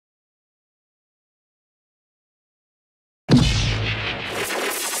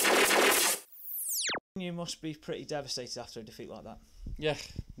you must be pretty devastated after a defeat like that. Yeah,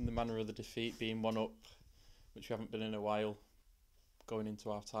 in the manner of the defeat, being 1-up, which we haven't been in a while, going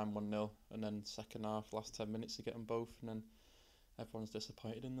into half-time 1-0, and then second half, last 10 minutes to get them both, and then everyone's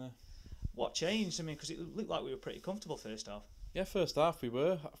disappointed in there. What changed? I mean, because it looked like we were pretty comfortable first half. Yeah, first half we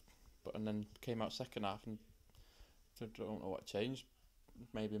were, and then came out second half, and I don't know what changed.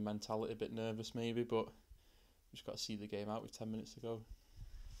 Maybe mentality, a bit nervous maybe, but we just got to see the game out with 10 minutes to go.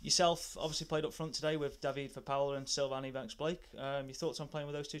 Yourself obviously played up front today with David Fapala and Sylvain Banks-Blake. Your thoughts on playing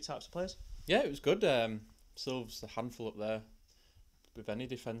with those two types of players? Yeah, it was good. Sylv's a handful up there with any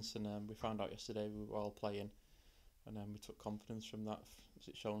defence, and we found out yesterday we were all playing, and then we took confidence from that. As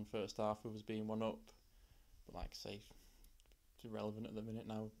it shown first half with us being 1-up, but like I say, it's irrelevant at the minute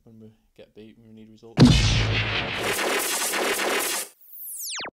now when we get beat and we need results.